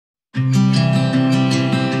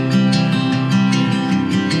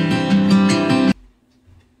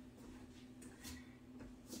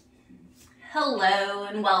Hello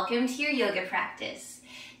and welcome to your yoga practice.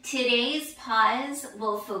 Today's pause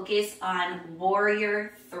will focus on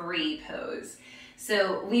Warrior 3 pose.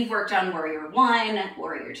 So we've worked on Warrior 1,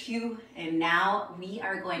 Warrior 2, and now we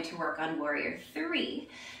are going to work on Warrior 3.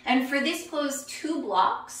 And for this pose, 2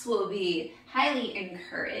 blocks will be highly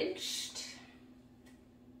encouraged.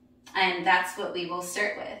 And that's what we will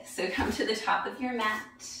start with. So come to the top of your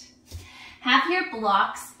mat. Have your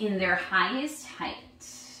blocks in their highest height,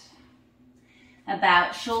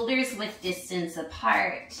 about shoulders width distance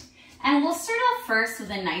apart. And we'll start off first with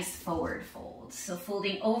a nice forward fold. So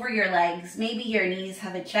folding over your legs, maybe your knees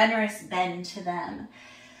have a generous bend to them.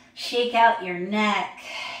 Shake out your neck,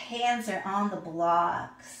 hands are on the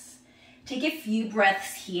blocks. Take a few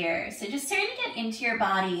breaths here. So just starting to get into your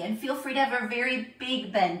body and feel free to have a very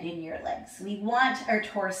big bend in your legs. We want our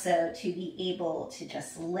torso to be able to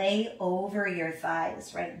just lay over your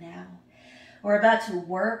thighs right now. We're about to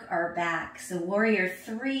work our back. So Warrior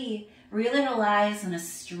 3 really relies on a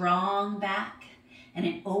strong back and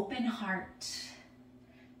an open heart,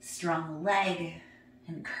 strong leg,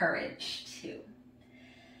 and courage too.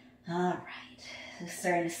 All right. So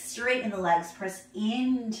starting to straighten the legs, press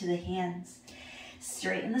into the hands,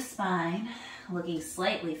 straighten the spine, looking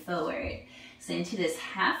slightly forward. So into this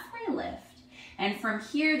halfway lift. And from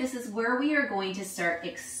here, this is where we are going to start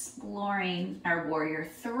exploring our Warrior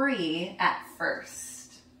 3 at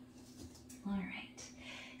first. All right.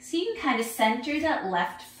 So you can kind of center that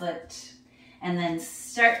left foot and then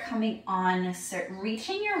start coming on, start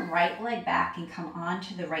reaching your right leg back and come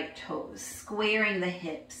onto the right toes, squaring the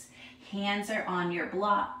hips. Hands are on your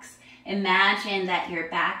blocks. Imagine that your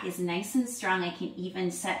back is nice and strong. I can even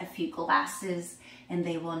set a few glasses and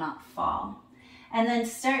they will not fall. And then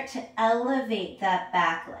start to elevate that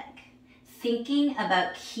back leg, thinking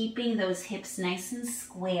about keeping those hips nice and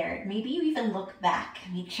squared. Maybe you even look back,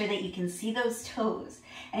 make sure that you can see those toes,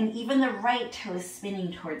 and even the right toe is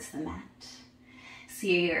spinning towards the mat. So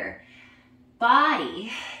your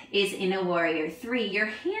body is in a Warrior 3. Your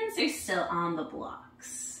hands are still on the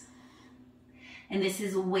blocks. And this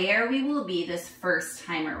is where we will be this first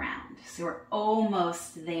time around. So we're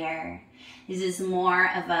almost there. This is more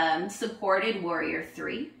of a supported Warrior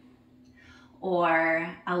 3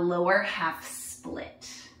 or a lower half split.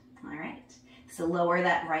 All right. So lower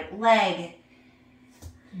that right leg.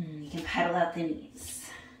 You can pedal out the knees.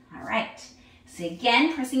 All right. So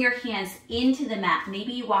again, pressing your hands into the mat.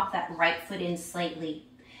 Maybe you walk that right foot in slightly.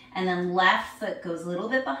 And then left foot goes a little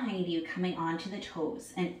bit behind you, coming onto the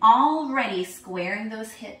toes. And already squaring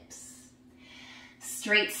those hips.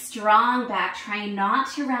 Straight, strong back, trying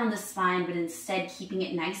not to round the spine, but instead keeping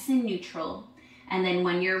it nice and neutral. And then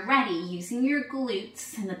when you're ready, using your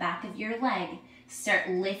glutes and the back of your leg, start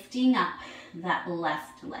lifting up that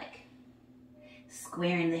left leg.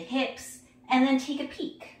 Squaring the hips, and then take a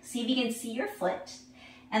peek. See if you can see your foot.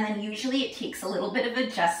 And then usually it takes a little bit of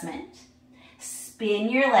adjustment.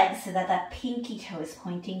 Spin your legs so that that pinky toe is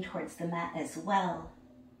pointing towards the mat as well.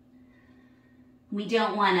 We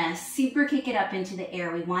don't want to super kick it up into the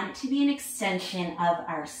air. We want it to be an extension of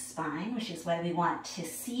our spine, which is why we want to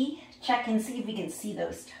check and see if we can see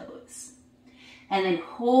those toes. And then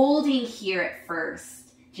holding here at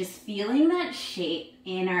first, just feeling that shape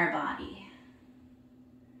in our body.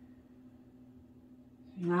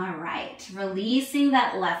 All right, releasing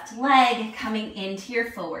that left leg, coming into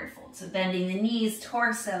your forward fold. So bending the knees,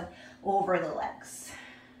 torso over the legs.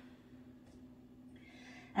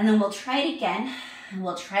 And then we'll try it again, and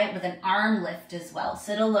we'll try it with an arm lift as well.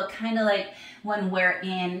 So it'll look kind of like when we're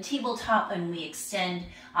in tabletop and we extend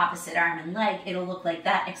opposite arm and leg, it'll look like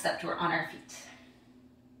that, except we're on our feet.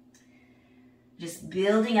 Just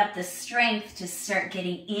building up the strength to start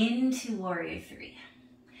getting into Warrior 3.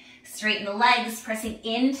 Straighten the legs, pressing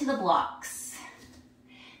into the blocks.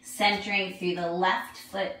 Centering through the left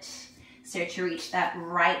foot. Start to reach that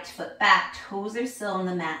right foot back. Toes are still on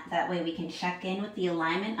the mat. That way we can check in with the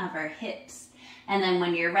alignment of our hips. And then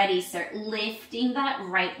when you're ready, start lifting that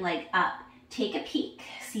right leg up. Take a peek.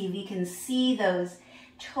 See if you can see those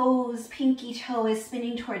toes. Pinky toe is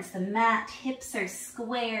spinning towards the mat. Hips are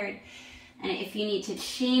squared. And if you need to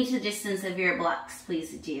change the distance of your blocks,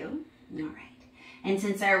 please do. All right. And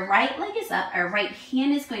since our right leg is up, our right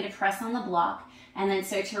hand is going to press on the block and then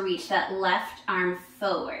start to reach that left arm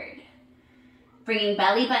forward. Bringing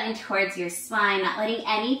belly button towards your spine, not letting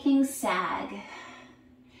anything sag.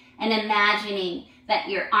 And imagining that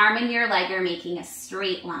your arm and your leg are making a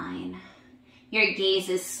straight line. Your gaze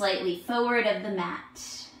is slightly forward of the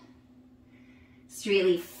mat. Just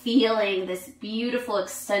really feeling this beautiful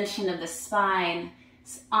extension of the spine.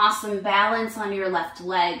 This awesome balance on your left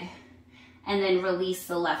leg. And then release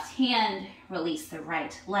the left hand, release the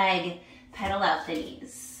right leg, pedal out the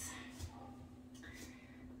knees.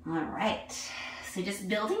 All right, so just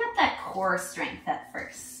building up that core strength at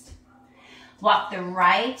first. Walk the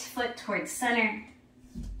right foot towards center,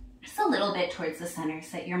 just a little bit towards the center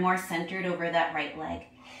so that you're more centered over that right leg.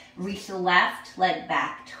 Reach the left leg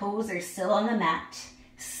back, toes are still on the mat,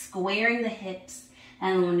 squaring the hips,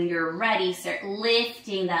 and when you're ready, start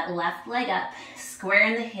lifting that left leg up,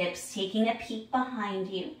 squaring the hips, taking a peek behind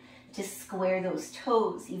you to square those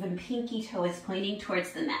toes. Even pinky toe is pointing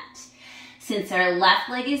towards the mat. Since our left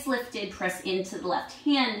leg is lifted, press into the left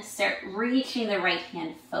hand, start reaching the right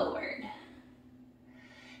hand forward.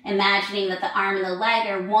 Imagining that the arm and the leg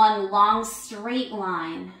are one long straight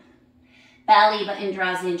line. Belly button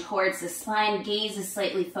draws in towards the spine, gaze is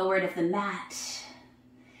slightly forward of the mat.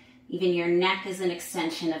 Even your neck is an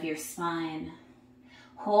extension of your spine.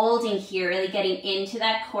 Holding here, really getting into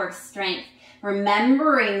that core strength,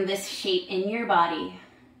 remembering this shape in your body.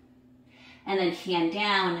 And then hand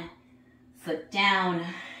down, foot down,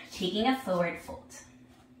 taking a forward fold.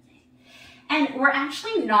 And we're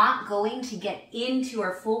actually not going to get into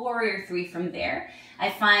our full warrior three from there.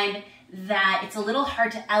 I find that it's a little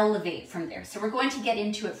hard to elevate from there. So we're going to get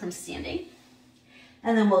into it from standing.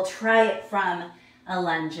 And then we'll try it from a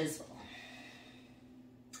lunge as well.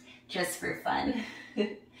 Just for fun. All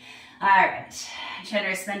right,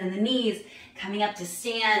 generous bend in the knees, coming up to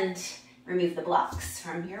stand, remove the blocks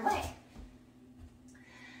from your way.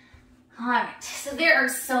 All right, so there are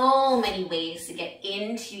so many ways to get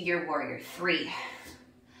into your warrior three.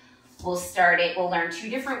 We'll learn two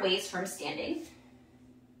different ways from standing.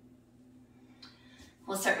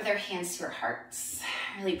 We'll start with our hands to our hearts.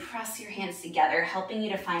 Really press your hands together, helping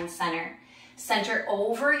you to find center. Center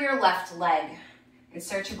over your left leg and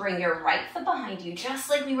start to bring your right foot behind you, just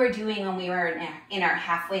like we were doing when we were in our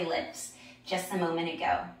halfway lifts just a moment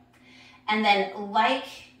ago. And then like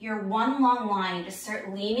your one long line, just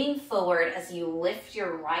start leaning forward as you lift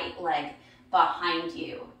your right leg behind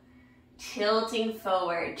you. Tilting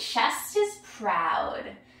forward, chest is proud,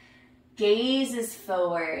 gaze is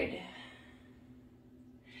forward.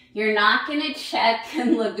 You're not gonna check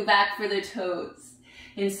and look back for the toes.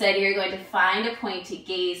 Instead, you're going to find a point to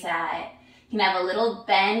gaze at. You can have a little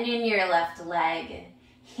bend in your left leg.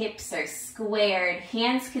 Hips are squared,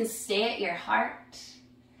 hands can stay at your heart.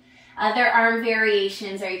 Other arm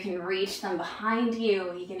variations are you can reach them behind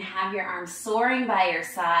you. You can have your arms soaring by your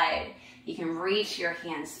side. You can reach your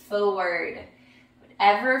hands forward.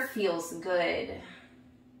 Whatever feels good.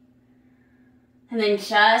 And then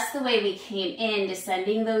just the way we came in,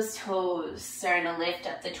 descending those toes, starting to lift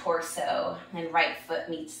up the torso. And right foot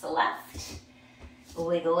meets the left.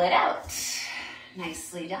 Wiggle it out.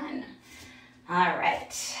 Nicely done. All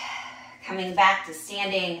right. Coming back to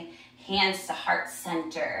standing, hands to heart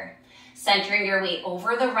center. Centering your weight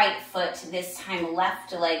over the right foot. This time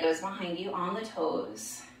left leg goes behind you on the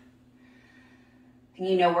toes. And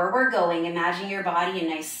you know where we're going. Imagine your body a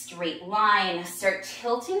nice straight line. Start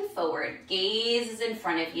tilting forward. Gaze is in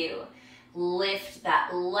front of you. Lift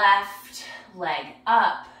that left leg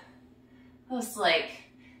up. Almost like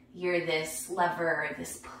you're this lever,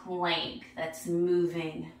 this plank that's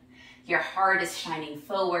moving. Your heart is shining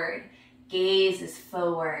forward. Gaze is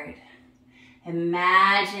forward.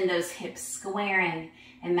 Imagine those hips squaring.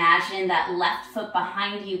 Imagine that left foot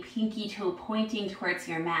behind you, pinky toe pointing towards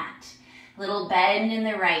your mat. Little bend in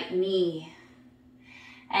the right knee.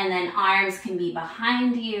 And then arms can be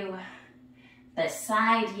behind you,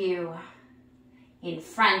 beside you, in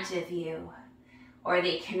front of you, or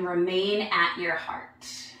they can remain at your heart.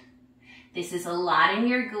 This is a lot in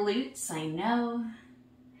your glutes, I know.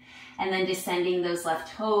 And then descending those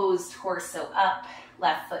left toes, torso up,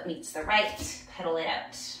 left foot meets the right, pedal it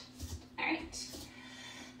out. All right.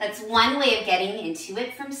 That's one way of getting into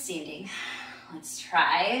it from standing. Let's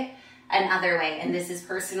try another way, and this is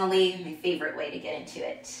personally my favorite way to get into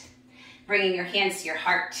it. Bringing your hands to your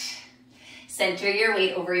heart. Center your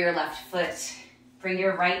weight over your left foot. Bring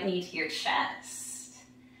your right knee to your chest.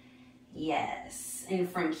 Yes. And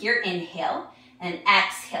from here, inhale and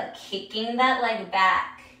exhale, kicking that leg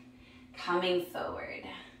back, coming forward.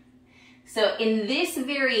 So in this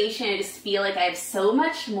variation, I just feel like I have so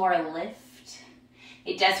much more lift.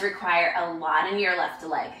 It does require a lot in your left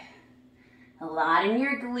leg, a lot in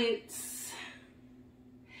your glutes.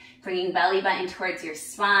 Bringing belly button towards your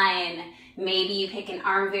spine. Maybe you pick an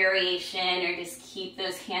arm variation or just keep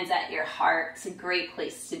those hands at your heart. It's a great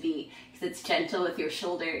place to be because it's gentle with your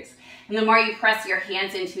shoulders. And the more you press your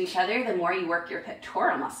hands into each other, the more you work your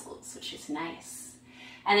pectoral muscles, which is nice.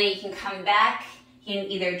 And then you can come back. You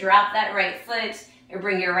can either drop that right foot, Or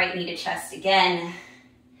bring your right knee to chest again.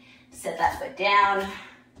 Set that foot down.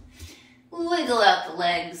 Wiggle out the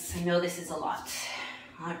legs. I know this is a lot.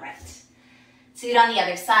 All right. Do it on the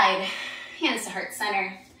other side. Hands to heart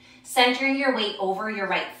center. Centering your weight over your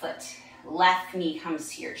right foot. Left knee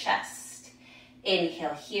comes to your chest.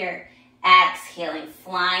 Inhale here. Exhaling,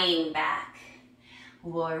 flying back.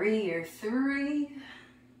 Warrior 3.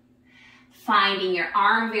 Finding your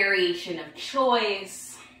arm variation of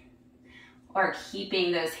choice. Or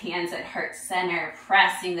keeping those hands at heart center.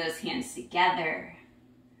 Pressing those hands together.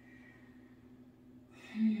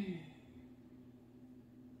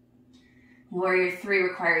 Warrior 3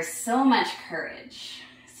 requires so much courage.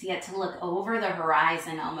 So you get to look over the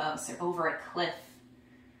horizon almost, or over a cliff.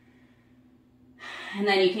 And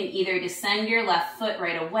then you can either descend your left foot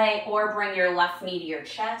right away or bring your left knee to your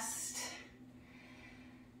chest.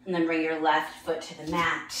 And then bring your left foot to the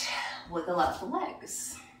mat. Wiggle out the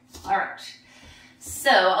legs. All right.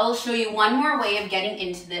 So I'll show you one more way of getting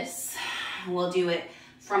into this. We'll do it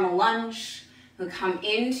from a lunge. We'll come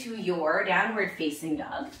into your downward facing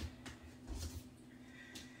dog.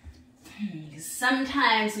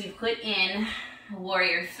 Sometimes we put in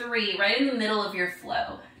Warrior 3 right in the middle of your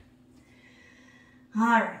flow.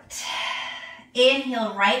 All right.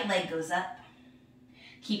 Inhale, right leg goes up.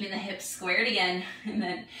 Keeping the hips squared again. And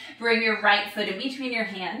then bring your right foot in between your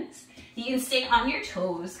hands. You can stay on your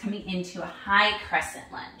toes, coming into a high crescent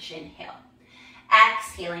lunge. Inhale.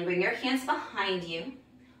 Exhaling, bring your hands behind you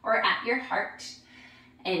or at your heart.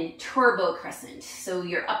 And turbo crescent. So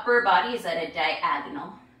your upper body is at a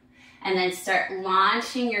diagonal. And then start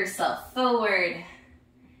launching yourself forward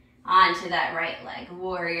onto that right leg.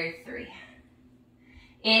 Warrior 3.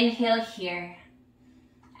 Inhale here.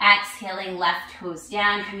 Exhaling, left toes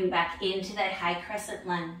down, coming back into that high crescent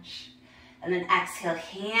lunge. And then exhale,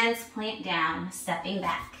 hands plant down, stepping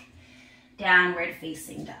back. Downward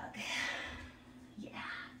facing dog. Yeah.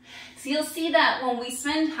 So you'll see that when we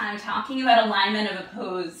spend time talking about alignment of a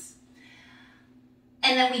pose,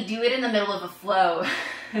 and then we do it in the middle of a flow,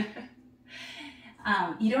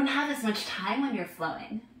 you don't have as much time when you're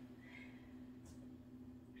flowing.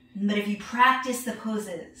 But if you practice the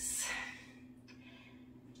poses,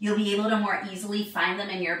 you'll be able to more easily find them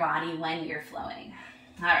in your body when you're flowing.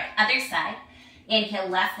 All right, other side. Inhale,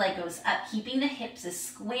 left leg goes up, keeping the hips as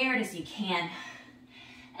squared as you can.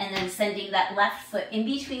 And then sending that left foot in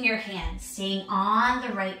between your hands, staying on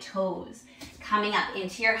the right toes, coming up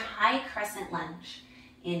into your high crescent lunge.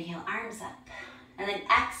 Inhale, arms up. And then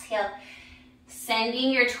exhale,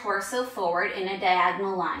 sending your torso forward in a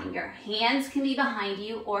diagonal line. Your hands can be behind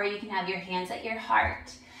you, or you can have your hands at your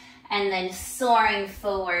heart. And then soaring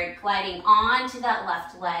forward, gliding onto that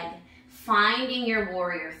left leg, finding your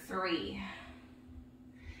Warrior 3.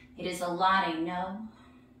 It is a lot, I know.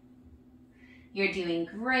 You're doing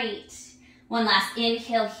great. One last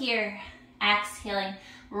inhale here. Exhaling,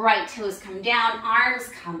 right toes come down, arms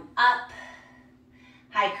come up.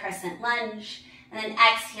 High crescent lunge. And then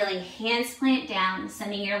exhaling, hands plant down,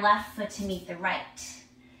 sending your left foot to meet the right.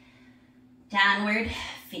 Downward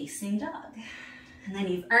facing dog. And then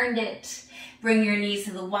you've earned it. Bring your knees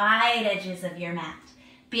to the wide edges of your mat.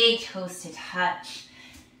 Big toes to touch.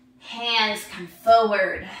 Hands come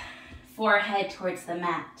forward. Forehead towards the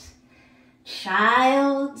mat.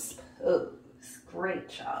 Child's pose. Great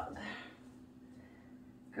job.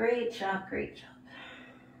 Great job, great job.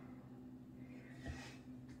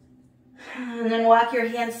 And then walk your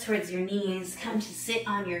hands towards your knees. Come to sit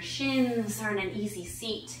on your shins or in an easy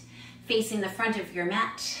seat facing the front of your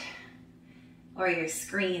mat or your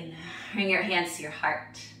screen. Bring your hands to your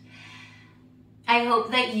heart. I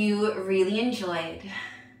hope that you really enjoyed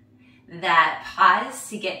that pause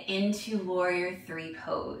to get into Warrior 3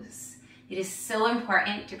 pose. It is so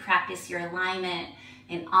important to practice your alignment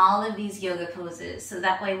in all of these yoga poses, so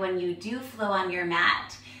that way when you do flow on your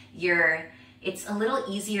mat, it's a little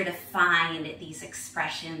easier to find these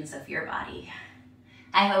expressions of your body.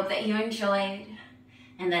 I hope that you enjoyed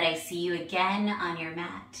and that I see you again on your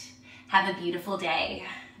mat. Have a beautiful day.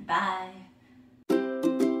 Bye.